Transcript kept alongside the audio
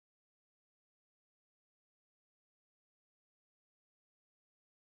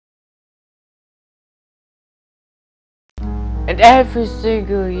And every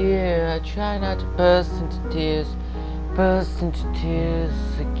single year I try not to burst into tears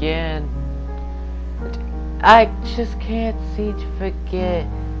again. But I just can't seem to forget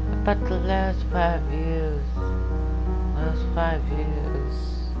about the last 5 years. Last 5 years.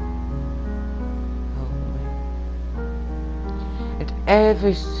 Oh man. And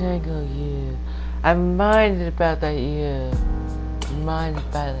every single year I'm reminded about that year. Reminded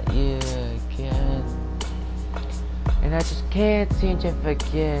by that year again. And I just can't seem to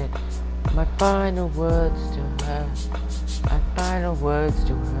forget my final words to her. My final words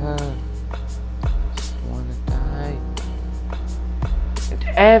to her. I just wanna die. And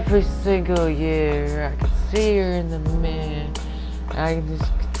every single year I can see her in the mirror. I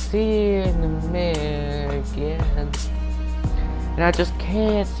just can see her in the mirror again. And I just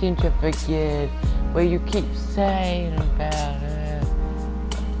can't seem to forget what you keep saying about her.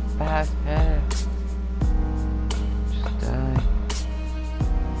 About her.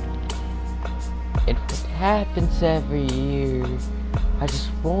 It happens every year. I just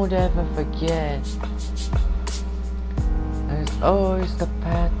won't ever forget. There's always the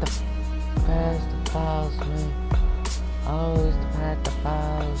path that follows me. Always the path that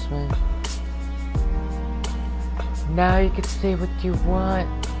follows me. Now you can say what you want.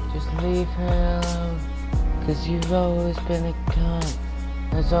 Just leave her alone. 'Cause you've always been a cunt.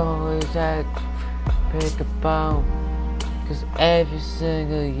 There's always that break a bone. 'Cause every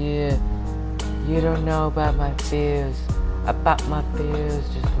single year you don't know about my fears. About my fears,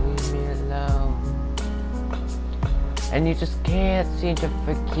 just leave me alone. And you just can't seem to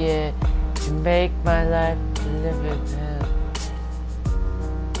forget to make my life a living hell.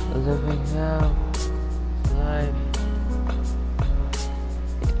 A living hell life.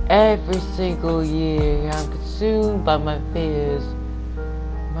 And every single year I'm consumed by my fears.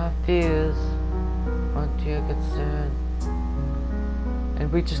 My fears aren't your concern.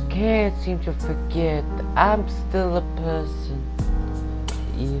 And we just can't seem to forget that I'm still a person,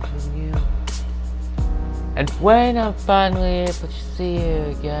 even you. And when I'm finally able to see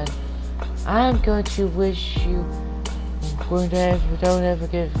you again, I'm going to wish you don't ever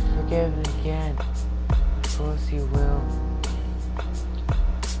get forgiven again. Of course you will.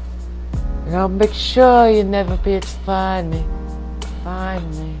 And I'll make sure you'll never be able to find me. Find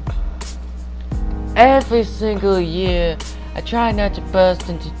me. Every single year I try not to burst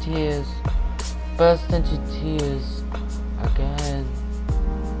into tears. Burst into tears again.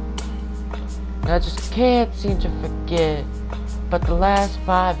 And I just can't seem to forget about the last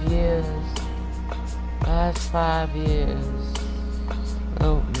 5 years. Last 5 years.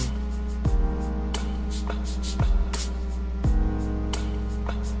 Help me.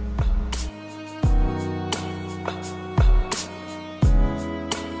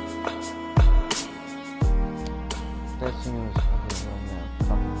 That thing was fucking running out of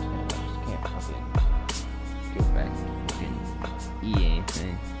fucking time. I just can't fucking go back and fucking eat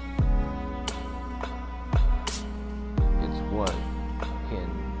anything. It's what?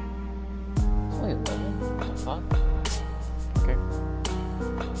 Fucking... It's only 11? What the fuck? Okay.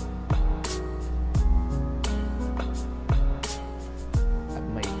 I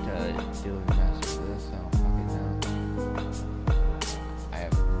might do a master for this. I don't fucking know. I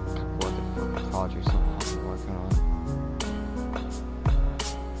have a couple other fucking projects I'm fucking working on.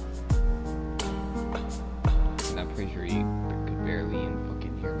 Pretty sure you could barely even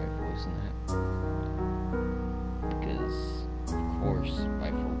fucking hear my voice in that. Because, of course, my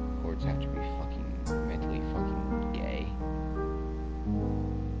vocal cords have to be fucking mentally fucking gay.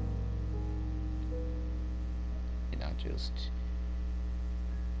 And not just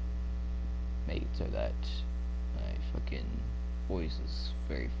make it so that my fucking voice is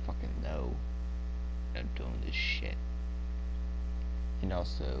very fucking low. I'm doing this shit. And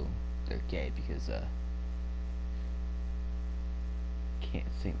also, they're gay because,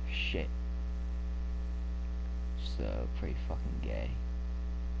 can't sing for shit. So pretty fucking gay.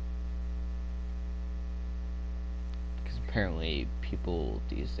 Because apparently people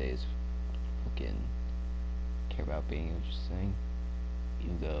these days fucking care about being able to sing.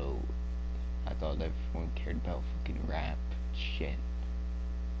 Even though I thought everyone cared about fucking rap shit.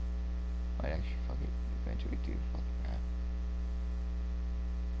 Might actually fucking eventually do fucking rap.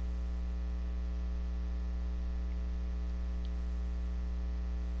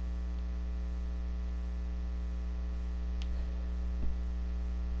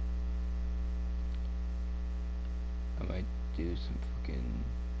 I might do some fucking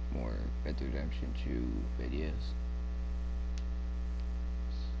more Red Dead Redemption 2 videos.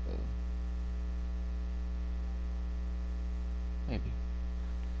 So maybe.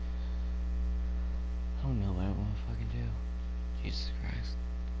 I don't know what I want to fucking do. Jesus Christ.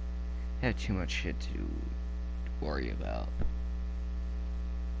 I have too much shit to worry about.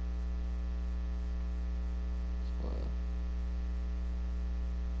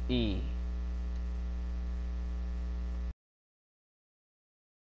 E.